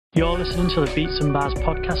You're listening to the Beats and Bars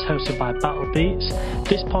podcast hosted by Battle Beats.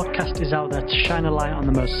 This podcast is out there to shine a light on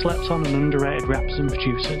the most slept on and underrated rappers and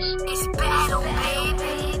producers. It's battle,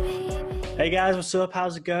 baby. Hey guys, what's up?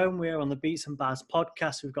 How's it going? We're on the Beats and Bars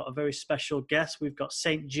podcast. We've got a very special guest. We've got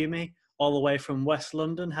SVINT Jimmy, all the way from West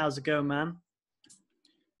London. How's it going, man?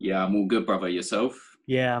 Yeah, I'm all good, brother. Yourself?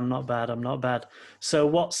 Yeah, I'm not bad. So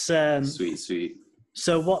what's Sweet.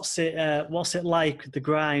 So what's it like, the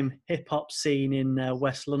grime hip hop scene in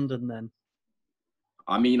West London then?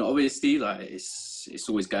 I mean, obviously, like it's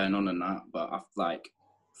always going on and that, but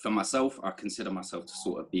for myself, I consider myself to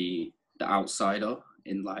sort of be the outsider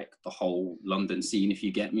in like the whole London scene, if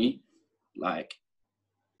you get me. Like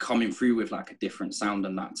coming through with like a different sound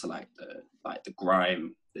and that to like the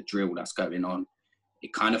grime, the drill that's going on.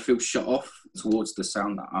 It kind of feels shut off towards the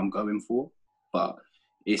sound that I'm going for, but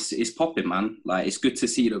it's popping, man. Like it's good to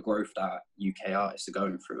see the growth that UK artists are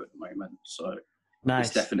going through at the moment. So Nice.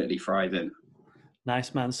 It's definitely thriving.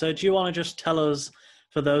 Nice, man. So do you want to just tell us,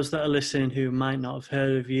 for those that are listening who might not have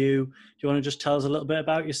heard of you, do you want to just tell us a little bit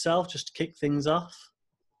about yourself, just to kick things off?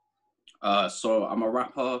 So I'm a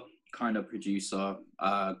rapper, kind of producer,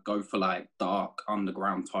 go for like dark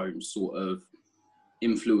underground tones, sort of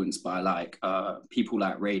influenced by like people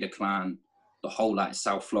like Raider Clan, the whole like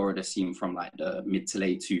South Florida scene from like the mid to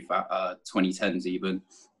late 2010s even.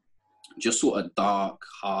 Just sort of dark,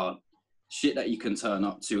 hard shit that you can turn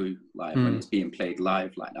up to like when it's being played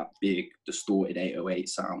live, like that big distorted 808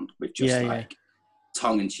 sound with just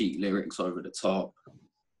tongue-in-cheek lyrics over the top.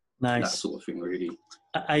 Nice. That sort of thing, really.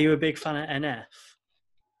 Are you a big fan of NF?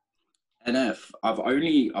 NF, I've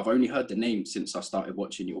only heard the name since I started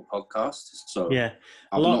watching your podcast, so Yeah,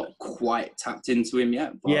 I've not quite tapped into him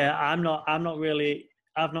yet. But yeah, I've not really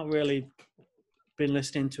been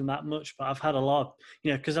listening to him that much, but I've had a lot of,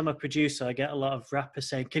 because I'm a producer, I get a lot of rappers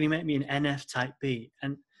saying, "Can you make me an NF type beat?"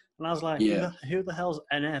 And I was like, who the hell's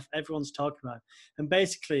NF? Everyone's talking about it. And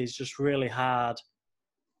basically, it's just really hard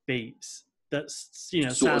beats. That's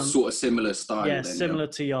sort of similar style. Yeah, then, similar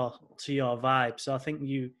to your vibe. So I think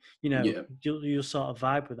you'll sort of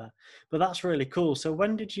vibe with that. But that's really cool. So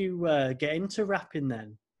when did you get into rapping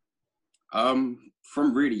then?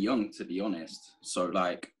 From really young, to be honest. So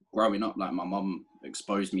like growing up, like my mum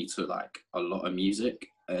exposed me to like a lot of music,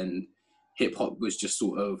 and hip hop was just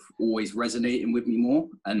sort of always resonating with me more.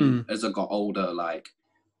 And as I got older, like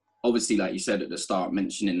obviously, like you said at the start,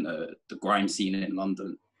 mentioning the grime scene in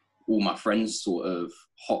London, all my friends sort of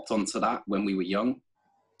hopped onto that when we were young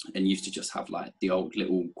and used to just have like the old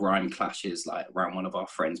little grime clashes like around one of our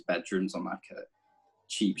friends' bedrooms on like a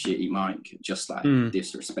cheap shitty mic, just like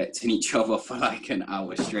disrespecting each other for like an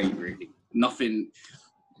hour straight, really. Nothing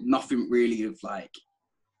really of like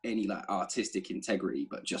any like artistic integrity,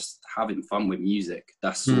 but just having fun with music.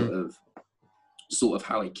 That's sort of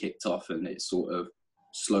how it kicked off, and it sort of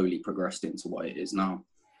slowly progressed into what it is now.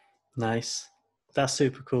 Nice. That's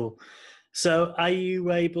super cool. So are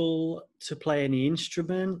you able to play any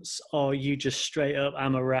instruments, or you just straight up,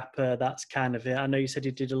 I'm a rapper, that's kind of it? I know you said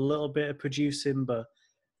you did a little bit of producing, but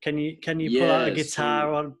can you pull out a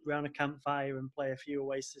guitar around a campfire and play a few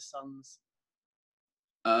Oasis songs?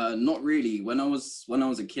 Not really. When I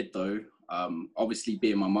was a kid though, obviously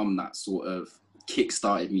being my mum, that sort of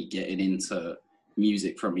kick-started me getting into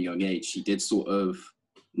music from a young age. She did sort of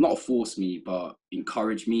not force me, but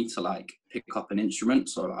encourage me to like pick up an instrument.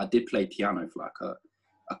 So I did play piano for like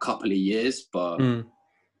a couple of years, but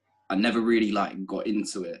I never really like got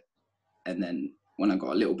into it. And then when I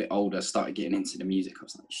got a little bit older, started getting into the music, I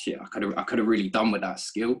was like, shit, I could have really done with that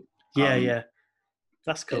skill. Yeah.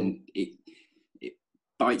 That's cool. And it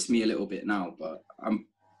bites me a little bit now, but I'm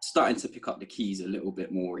starting to pick up the keys a little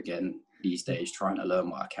bit more again these days, trying to learn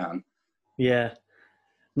what I can. Yeah.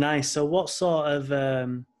 Nice. So what sort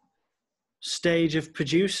of stage of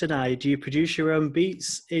producing are you? Do you produce your own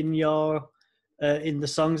beats in your in the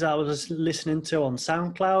songs that I was listening to on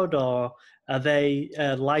SoundCloud, or are they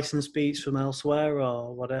licensed beats from elsewhere,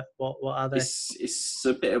 or what are they? It's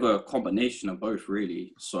a bit of a combination of both,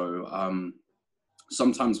 really. So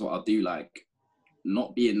sometimes what I'll do, like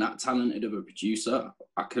not being that talented of a producer,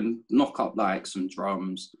 I can knock up like some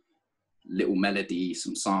drums, little melody,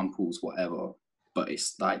 some samples, whatever. But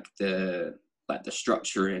it's like the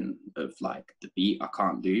structuring of like the beat I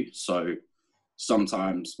can't do. So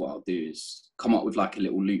sometimes what I'll do is come up with like a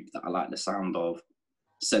little loop that I like the sound of,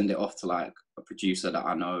 send it off to like a producer that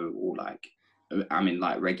I know or like I'm in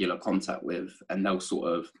like regular contact with, and they'll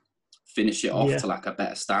sort of finish it off to like a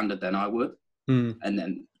better standard than I would. And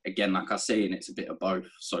then again, like I say, and it's a bit of both.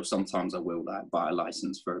 So sometimes I will like buy a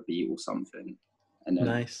license for a beat or something and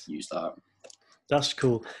then use that. That's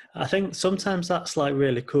cool. I think sometimes that's like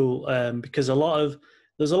really cool because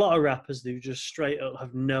there's a lot of rappers who just straight up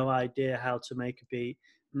have no idea how to make a beat,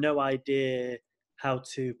 no idea how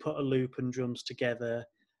to put a loop and drums together,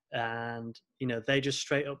 and they just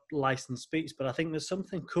straight up license beats. But I think there's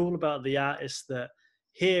something cool about the artists that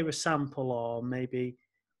hear a sample or maybe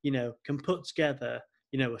can put together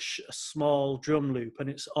a small drum loop and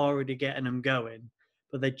it's already getting them going,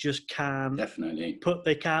 but they just can't Definitely.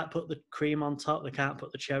 they can't put the cream on top, they can't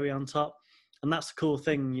put the cherry on top. And that's the cool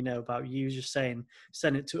thing, about you just saying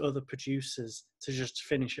send it to other producers to just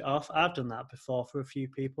finish it off. I've done that before for a few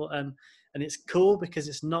people, and it's cool because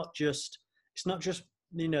it's not just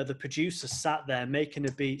the producer sat there making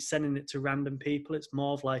a beat, sending it to random people. It's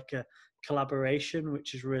more of like a collaboration,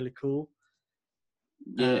 which is really cool.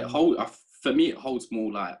 Yeah, for me, it holds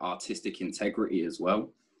more like artistic integrity as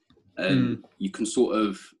well. And you can sort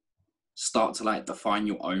of start to like define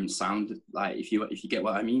your own sound, like if you get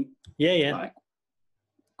what I mean. Yeah. Like,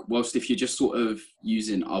 whilst if you're just sort of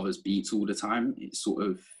using others' beats all the time, it's sort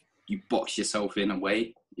of, you box yourself in a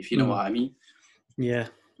way, if you know what I mean. Yeah,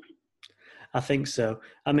 I think so.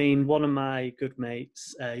 I mean, one of my good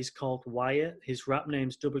mates, he's called Wyatt. His rap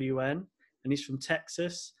name's WN, and he's from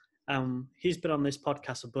Texas. He's been on this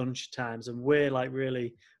podcast a bunch of times, and we're like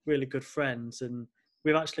really, really good friends. And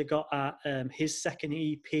we've actually got his second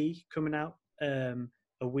EP coming out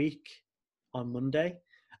a week on Monday,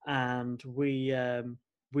 and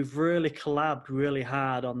we've really collabed really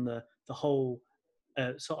hard on the whole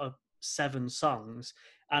sort of 7 songs,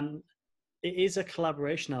 and it is a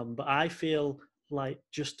collaboration album, but I feel like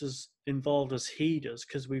just as involved as he does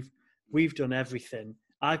because we've done everything.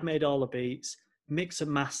 I've made all the beats, mixed and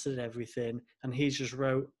mastered everything, and he's just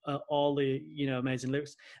wrote all the amazing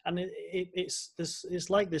lyrics. And it's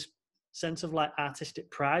like this sense of like artistic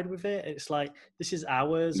pride with it. It's like this is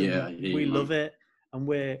ours, and we love it, and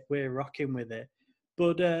we're rocking with it.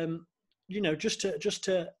 But just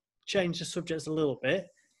to change the subject a little bit.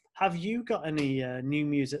 Have you got any new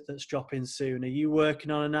music that's dropping soon? Are you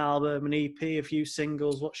working on an album, an EP, a few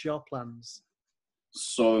singles? What's your plans?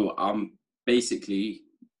 So I'm basically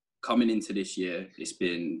coming into this year, it's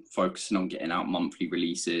been focusing on getting out monthly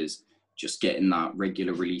releases, just getting that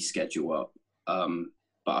regular release schedule up.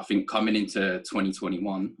 But I think coming into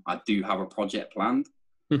 2021, I do have a project planned,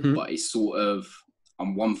 but it's sort of,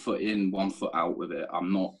 I'm 1 foot in, 1 foot out with it.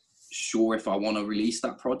 I'm not sure if I want to release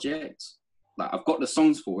that project. Like, I've got the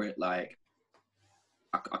songs for it. Like,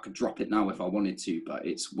 I could drop it now if I wanted to, but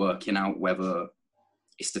it's working out whether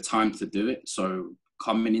it's the time to do it. So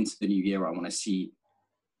coming into the new year, I want to see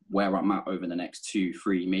where I'm at over the next 2,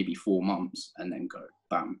 3, maybe 4 months, and then go,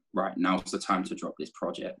 bam, right, now's the time to drop this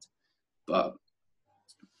project. But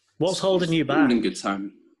what's holding you back? All in good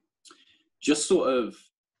time. Just sort of,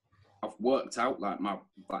 I've worked out like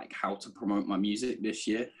how to promote my music this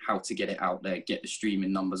year, how to get it out there, get the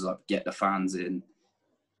streaming numbers up, get the fans in,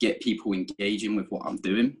 get people engaging with what I'm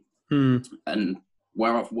doing. And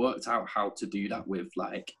where I've worked out how to do that with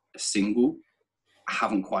like a single, I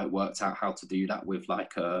haven't quite worked out how to do that with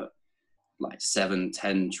like a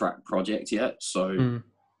 7-10 track project yet. So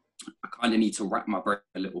I kind of need to wrap my brain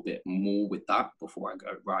a little bit more with that before I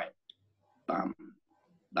go, right, bam,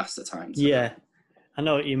 that's the time. Yeah. I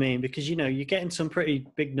know what you mean, because you're getting some pretty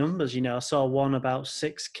big numbers. I saw one about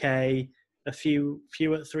 6K, a few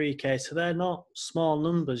at 3K, so they're not small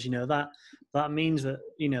numbers. That means that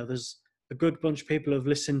there's a good bunch of people who've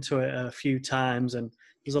listened to it a few times, and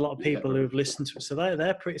there's a lot of people who've listened to it. So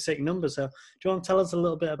they're pretty sick numbers. So do you want to tell us a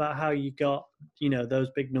little bit about how you got those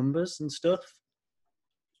big numbers and stuff?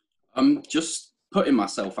 I'm just putting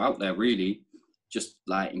myself out there, really. Just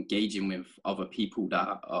like engaging with other people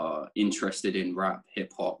that are interested in rap,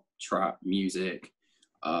 hip hop, trap, music.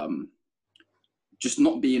 Just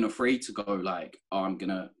not being afraid to go like, oh, I'm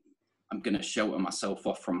gonna shelter myself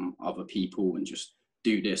off from other people and just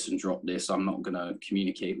do this and drop this. I'm not gonna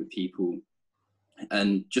communicate with people,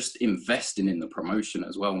 and just investing in the promotion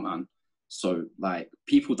as well, man. So like,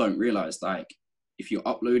 people don't realize, like, if you're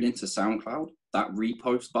uploading to SoundCloud, that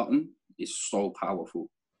repost button is so powerful.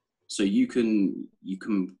 So you can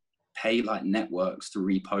pay like networks to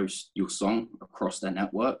repost your song across their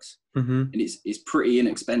networks, and it's pretty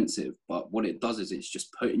inexpensive. But what it does is it's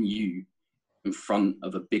just putting you in front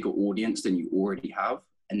of a bigger audience than you already have,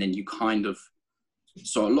 and then you kind of.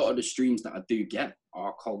 So a lot of the streams that I do get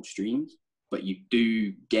are cold streams, but you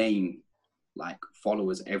do gain like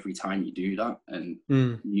followers every time you do that, and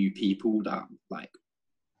new people that like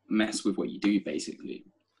mess with what you do, basically.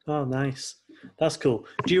 Oh, nice. That's cool.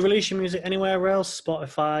 Do you release your music anywhere else?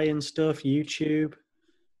 Spotify and stuff, YouTube?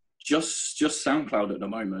 Just SoundCloud at the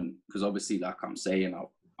moment, because obviously, like I'm saying,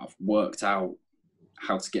 I've worked out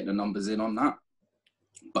how to get the numbers in on that.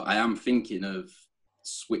 But I am thinking of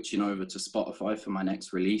switching over to Spotify for my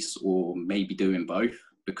next release, or maybe doing both,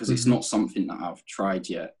 because it's not something that I've tried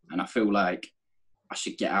yet. And I feel like I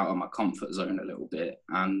should get out of my comfort zone a little bit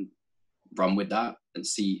and run with that and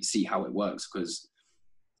see how it works, because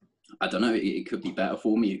I don't know, it could be better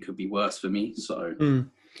for me, it could be worse for me. So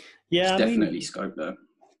yeah, there's definitely scope there.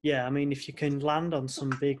 Yeah, I mean, if you can land on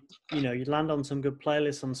some big, you land on some good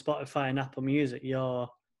playlists on Spotify and Apple Music, you're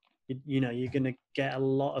going to get a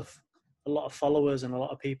lot of followers and a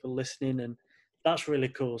lot of people listening, and that's really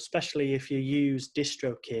cool. Especially if you use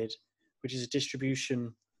DistroKid, which is a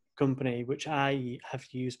distribution company which I have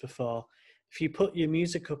used before. If you put your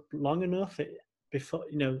music up long enough,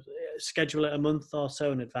 schedule it a month or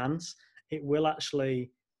so in advance, it will actually,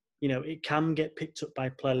 it can get picked up by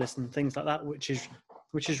playlists and things like that, which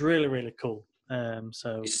is really, really cool.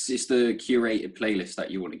 So it's the curated playlist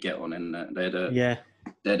that you want to get on, and they're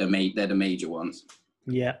the major ones.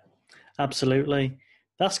 Yeah, absolutely.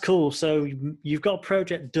 That's cool. So you've got a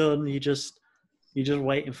project done. You're just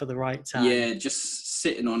waiting for the right time. Yeah, just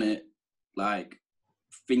sitting on it, like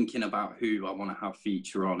thinking about who I want to have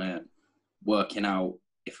feature on it, working out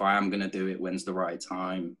if I am going to do it, when's the right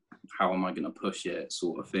time, how am I going to push it,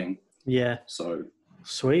 sort of thing. Yeah. So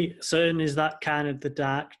sweet. So is that kind of the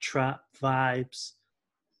dark trap vibes?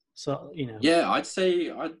 So Yeah, I'd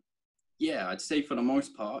say for the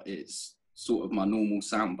most part it's sort of my normal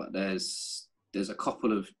sound, but there's a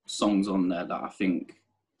couple of songs on there that I think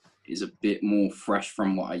is a bit more fresh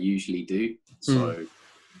from what I usually do. So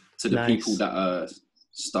to the people that are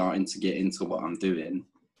starting to get into what I'm doing,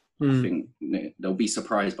 I think they'll be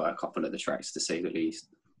surprised by a couple of the tracks, to say the least.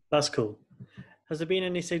 That's cool. Has there been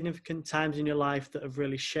any significant times in your life that have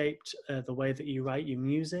really shaped the way that you write your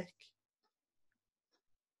music?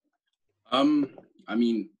 I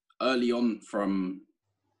mean, early on, from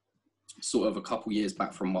sort of a couple years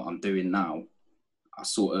back from what I'm doing now, I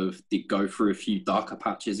sort of did go through a few darker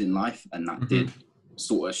patches in life, and that did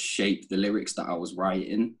sort of shape the lyrics that I was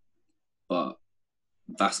writing. But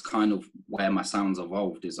that's kind of where my sound's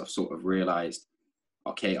evolved, is I've sort of realized,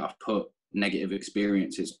 okay, I've put negative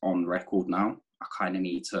experiences on record now. I kind of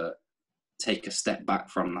need to take a step back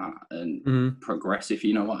from that and progress, if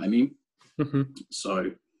you know what I mean.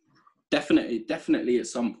 So definitely at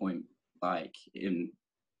some point, like in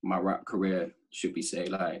my rap career, should we say,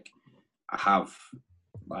 like I have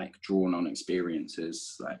like drawn on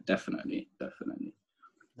experiences, like definitely.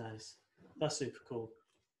 Nice. That's super cool.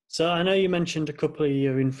 So I know you mentioned a couple of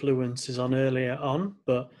your influences on earlier on,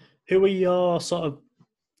 but who are your sort of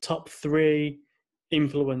top 3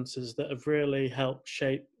 influences that have really helped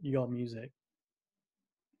shape your music?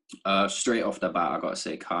 Straight off the bat, I gotta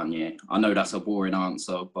say Kanye. I know that's a boring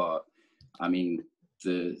answer, but I mean,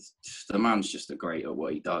 the man's just great at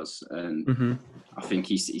what he does, and I think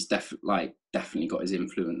he's definitely got his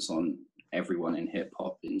influence on everyone in hip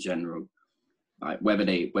hop in general. Like whether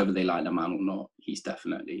they like the man or not, he's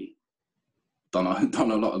definitely done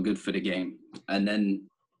a lot of good for the game. And then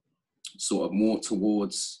sort of more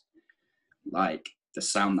towards like the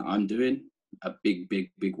sound that I'm doing, a big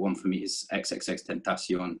one for me is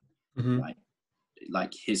XXXTentacion.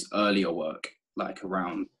 Like his earlier work, like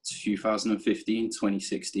around 2015,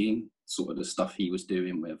 2016, sort of the stuff he was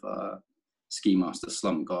doing with Ski Master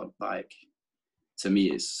Slump God, like to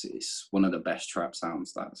me it's one of the best trap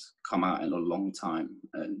sounds that's come out in a long time,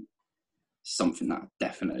 and something that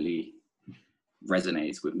definitely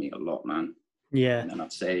resonates with me a lot, man. Yeah. And then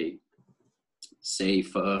I'd say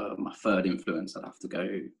for my third influence, I'd have to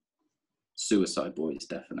go Suicide Boys,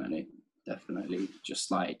 definitely.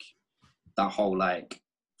 Just like that whole like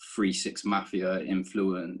 3-6 Mafia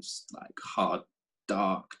influence, like hard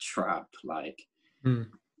dark trap, like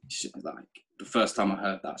like the first time I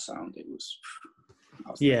heard that sound, I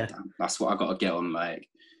was like, damn, that's what I got to get on, like.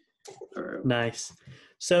 Nice.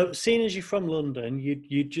 So seeing as you're from London,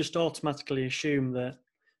 you just automatically assume that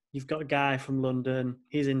you've got a guy from London,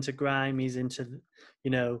 he's into grime, he's into,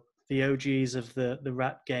 the OGs of the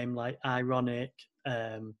rap game, like Ironic.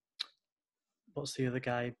 What's the other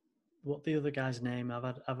guy? What the other guy's name? I've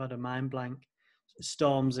had a mind blank.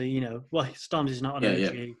 Stormzy, well, Stormzy's not an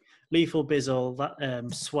OG. Yeah. Lethal Bizzle,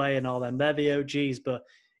 that Sway and all them, they're the OGs, but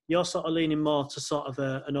you're sort of leaning more to sort of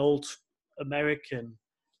an old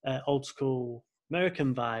school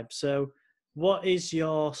American vibe. So what is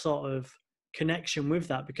your sort of connection with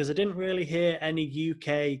that? Because I didn't really hear any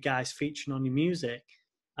UK guys featuring on your music.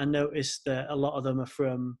 I noticed that a lot of them are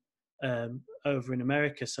from over in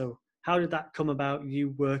America. So how did that come about,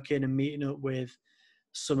 you working and meeting up with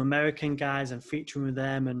some American guys and featuring with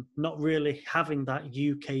them, and not really having that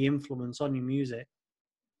UK influence on your music?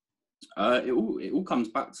 It all comes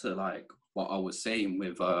back to like what I was saying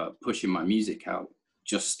with pushing my music out,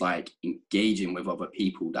 just like engaging with other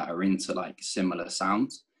people that are into like similar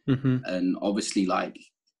sounds. Mm-hmm. And obviously like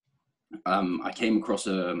I came across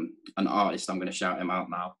an artist, I'm going to shout him out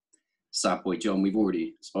now, Sad Boy John. We've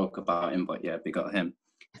already spoke about him, but yeah, big up him.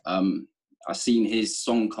 I seen his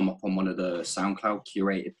song come up on one of the SoundCloud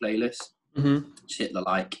curated playlists. Mm-hmm. Just hit the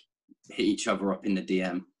like, hit each other up in the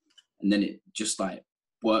DM, and then it just like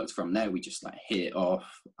worked from there. We just like hit it off,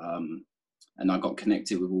 and I got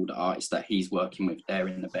connected with all the artists that he's working with there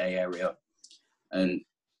in the Bay Area, and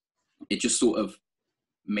it just sort of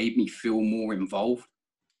made me feel more involved.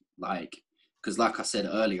 Like, because like I said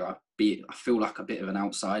earlier, I feel like a bit of an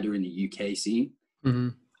outsider in the UK scene,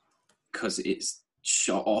 because it's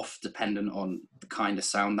shut off dependent on the kind of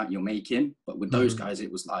sound that you're making. But with those guys,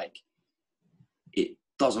 it was like, it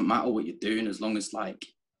doesn't matter what you're doing as long as like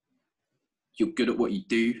you're good at what you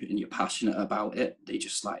do and you're passionate about it. They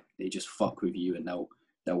just fuck with you, and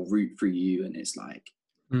they'll root for you. And it's like,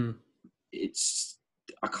 it's,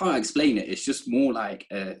 I can't explain it. It's just more like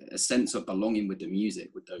a sense of belonging with the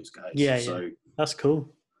music with those guys. Yeah, so yeah. That's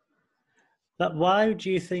cool. Why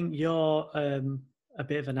do you think you're a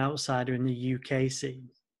bit of an outsider in the UK scene?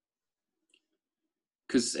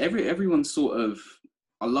 Because everyone sort of,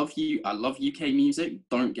 I love UK music,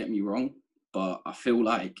 don't get me wrong, but I feel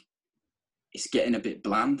like it's getting a bit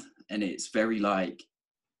bland, and it's very like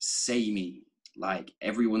samey. Like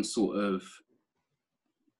everyone's sort of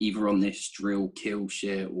either on this drill kill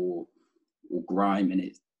shit or grime, and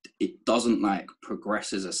it doesn't like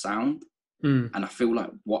progress as a sound. And I feel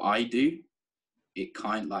like what I do, it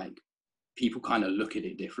kind of like, people kind of look at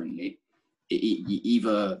it differently. You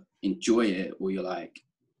either enjoy it or you're like,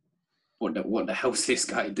 what the hell's this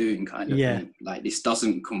guy doing, kind of thing. Like, this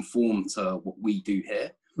doesn't conform to what we do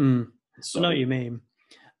here. So, I know what you mean.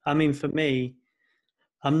 I mean, for me,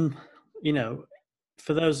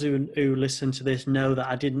 for those who listen to this know that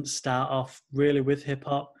I didn't start off really with hip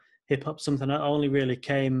hop. Hip hop, something I only really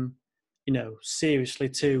came, seriously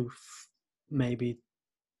to maybe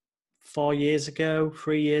 3 years ago,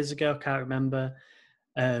 I can't remember,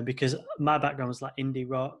 because my background was like indie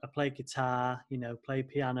rock. I played guitar, played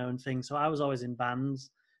piano and things. So I was always in bands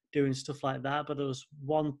doing stuff like that. But there was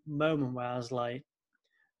one moment where I was like,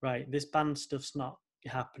 right, this band stuff's not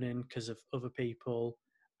happening because of other people.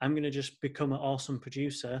 I'm going to just become an awesome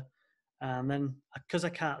producer. And then, because I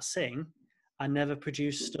can't sing, I never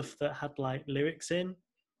produced stuff that had like lyrics in.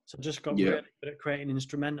 So I just got really good at creating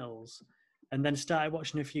instrumentals. And then started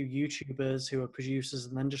watching a few YouTubers who are producers,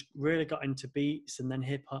 and then just really got into beats and then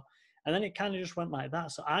hip hop. And then it kind of just went like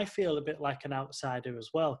that. So I feel a bit like an outsider as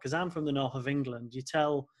well, because I'm from the north of England. You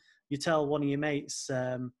tell one of your mates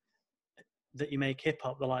that you make hip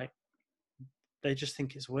hop, they just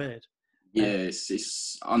think it's weird. Yeah,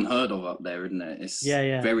 it's unheard of up there, isn't it?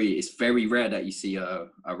 It's very rare that you see a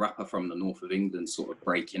rapper from the north of England sort of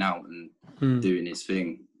breaking out and doing his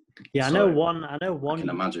thing. Yeah, so, I know one. I can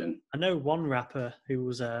imagine. I know one rapper who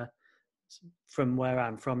was from where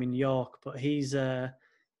I'm from in York, but he's good.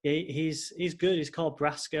 He's called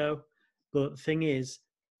Brasco, but the thing is,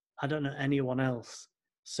 I don't know anyone else.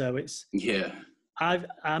 So it's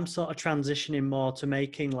I'm sort of transitioning more to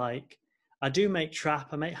making like, I do make trap,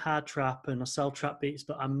 I make hard trap, and I sell trap beats,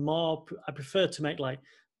 but I prefer to make like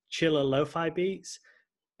chiller lo-fi beats.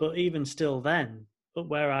 But even still then, but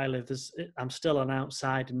where I live, I'm still an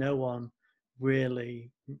outsider. No one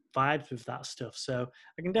really vibes with that stuff. So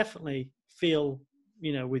I can definitely feel,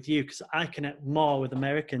 with you, because I connect more with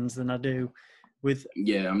Americans than I do with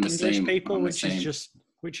English people, which is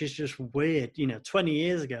just weird. 20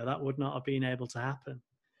 years ago, that would not have been able to happen.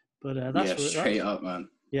 But that's straight up, man.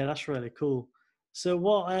 Yeah, that's really cool. So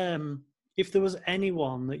what, if there was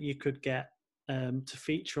anyone that you could get to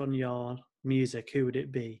feature on your music, who would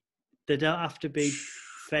it be? They don't have to be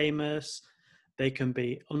famous. They can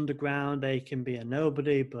be underground. They can be a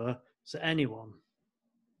nobody, but so anyone.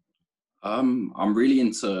 I'm really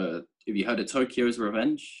into, have you heard of Tokyo's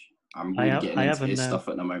Revenge? I'm really getting into his stuff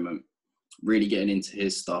at the moment. Really getting into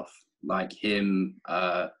his stuff. Like him,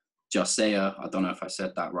 Jasea, I don't know if I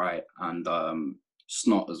said that right, and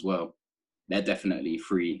Snot as well. They're definitely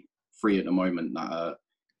free at the moment, that are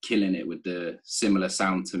killing it with the similar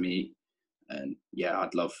sound to me. And yeah,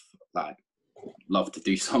 I'd love to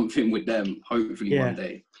do something with them. Hopefully one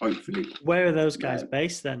day. Hopefully. Where are those guys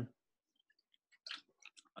based then?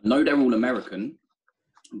 I know they're all American,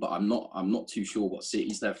 but I'm not too sure what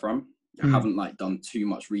cities they're from. I haven't done too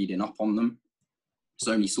much reading up on them. it's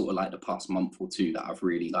only sort of like the past month or two that I've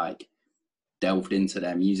really like delved into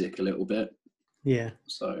their music a little bit. Yeah.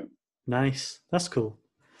 So Nice. That's cool.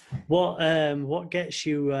 What gets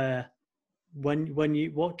you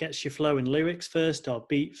what gets you flowing? Lyrics first or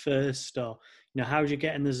beat first, or how do you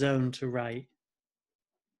get in the zone to write?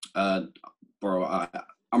 bro,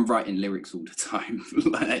 I'm writing lyrics all the time.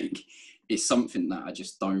 Like, it's something that I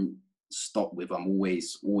just don't stop with. I'm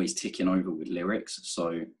always ticking over with lyrics.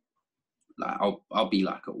 So like I'll be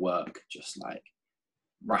like at work, just like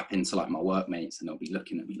rapping to like my workmates, and they'll be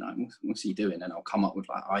looking at me like, what's he doing? And I'll come up with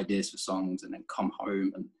like ideas for songs, and then come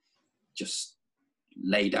home and just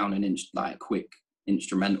lay down an quick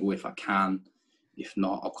instrumental if I can. If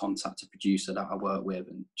not, I'll contact a producer that I work with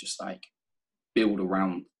and just like build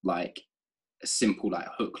around like a simple like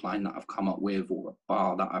hook line that I've come up with, or a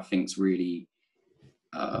bar that I think's really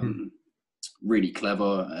really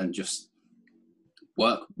clever, and just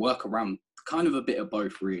work around kind of a bit of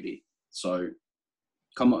both really. So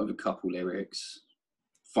come up with a couple lyrics,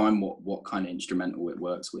 find what kind of instrumental it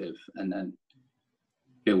works with, and then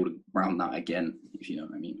build around that again, if you know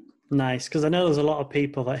what I mean. Nice, because I know there's a lot of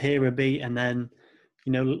people that hear a beat and then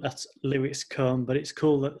that's lyrics come, but it's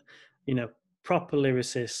cool that proper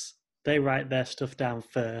lyricists, they write their stuff down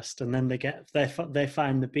first, and then they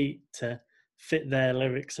find the beat to fit their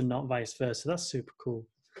lyrics and not vice versa. That's super cool.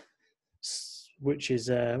 Which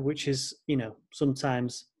is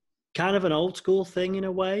sometimes kind of an old school thing in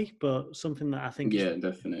a way, but something that I think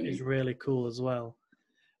definitely is really cool as well.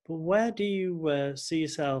 But where do you see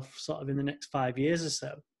yourself sort of in the next 5 years or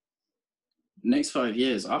so? Next 5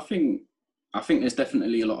 years, I think there's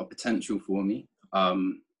definitely a lot of potential for me.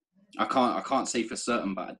 I can't say for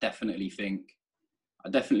certain, but I definitely think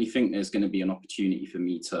there's going to be an opportunity for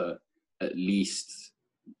me to at least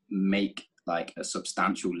make like a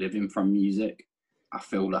substantial living from music. I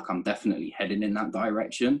feel like I'm definitely heading in that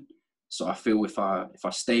direction. So I feel if I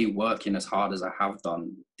stay working as hard as I have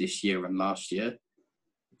done this year and last year,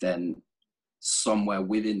 then somewhere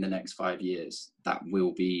within the next 5 years, that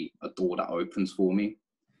will be a door that opens for me.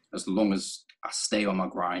 As long as I stay on my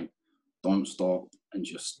grind, don't stop, and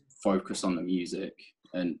just focus on the music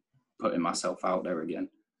and putting myself out there again.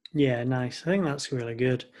 Yeah, nice. I think that's really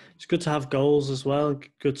good. It's good to have goals as well.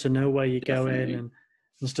 Good to know where you're Definitely. going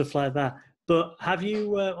and stuff like that. But have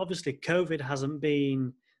you, obviously COVID hasn't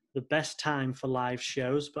been the best time for live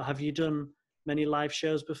shows, but have you done many live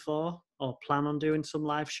shows before, or plan on doing some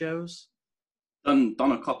live shows? Done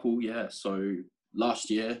a couple, yeah. So last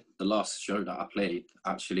year, the last show that I played,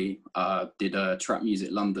 actually, did a Trap Music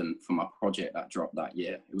London for my project that dropped that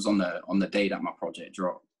year. It was on the day that my project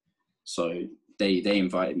dropped. So they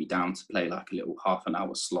invited me down to play like a little half an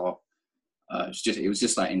hour slot. It was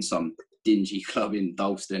just like in some dingy club in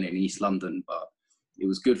Dalston in East London, but it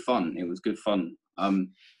was good fun.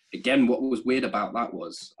 Again, what was weird about that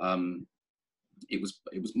was it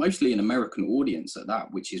was mostly an American audience at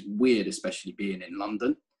that, which is weird, especially being in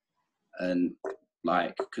London. And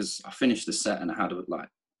like, because I finished the set and I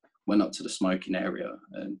went up to the smoking area,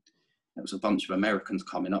 and there was a bunch of Americans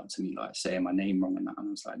coming up to me, like saying my name wrong and that. And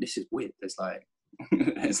I was like, this is weird. There's like,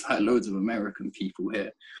 there's like loads of American people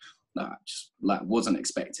here. That just like wasn't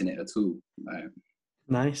expecting it at all.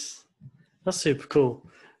 Nice. That's super cool.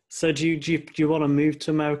 So do you want to move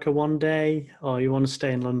to America one day, or you want to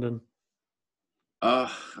stay in London?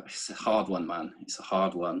 It's a hard one, man. It's a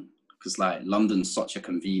hard one, because like London's such a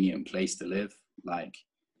convenient place to live. Like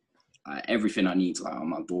everything I need like on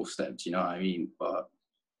my doorstep. Do you know what I mean? But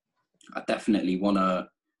I definitely want to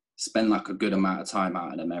spend like a good amount of time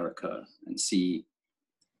out in America and see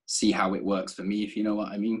how it works for me, if you know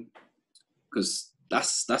what I mean. Because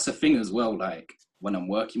that's a thing as well. Like when I'm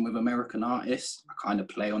working with American artists, I kind of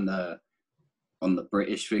play on the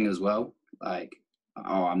British thing as well. Like,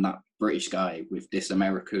 oh, I'm that British guy with this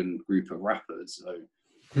American group of rappers. So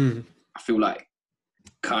I feel like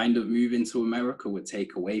kind of moving to America would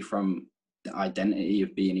take away from the identity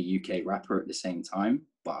of being a UK rapper at the same time.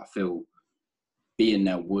 But I feel being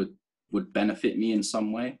there would benefit me in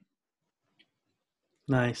some way.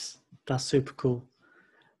 Nice. That's super cool.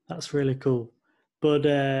 That's really cool. But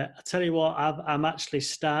I tell you what, I'm actually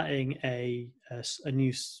starting a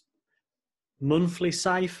new monthly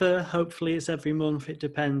cipher. Hopefully it's every month. It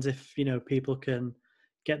depends if people can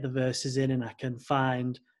get the verses in and I can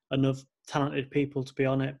find enough talented people to be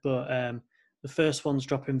on it. But the first one's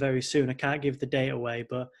dropping very soon. I can't give the date away,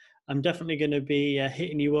 but I'm definitely going to be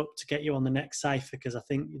hitting you up to get you on the next cipher, because I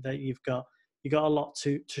think that you got a lot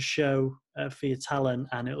to show for your talent,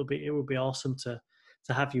 and it would be awesome to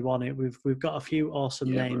have you on it. We've got a few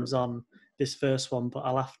awesome names on this first one, but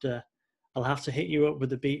I'll have to I'll have to hit you up with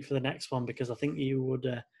the beat for the next one because I think you would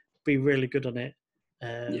be really good on it.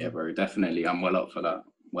 Yeah, bro, definitely. I'm well up for that.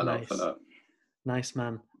 Up for that. Nice,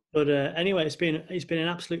 man. But anyway, it's been an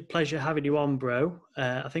absolute pleasure having you on, bro.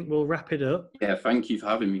 I think we'll wrap it up. Yeah, thank you for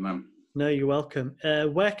having me, man. No, you're welcome.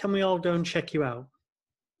 Where can we all go and check you out?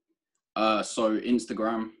 So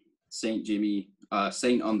Instagram, Saint Jimmy,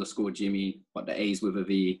 Saint_Jimmy, but the A's with a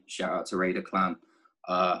V. Shout out to Raider Clan.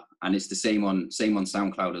 And it's the same on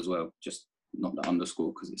SoundCloud as well. Just not the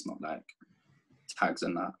underscore because it's not like tags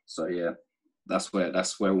and that. So yeah, that's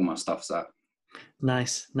where all my stuff's at.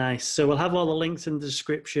 Nice. So we'll have all the links in the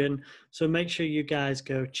description. So make sure you guys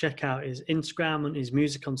go check out his Instagram and his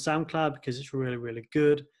music on SoundCloud because it's really, really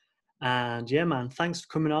good. And yeah, man, thanks for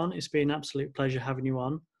coming on. It's been an absolute pleasure having you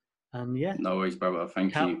on. And yeah, no worries, brother.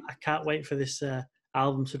 Thank you. I can't wait for this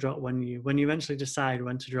album to drop when you eventually decide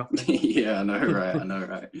when to drop it. Yeah, I know,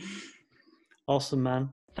 right? Awesome, man.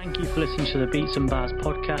 Thank you for listening to the Beats and Bars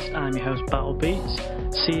podcast. I'm your host, Battle Beats.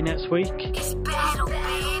 See you next week.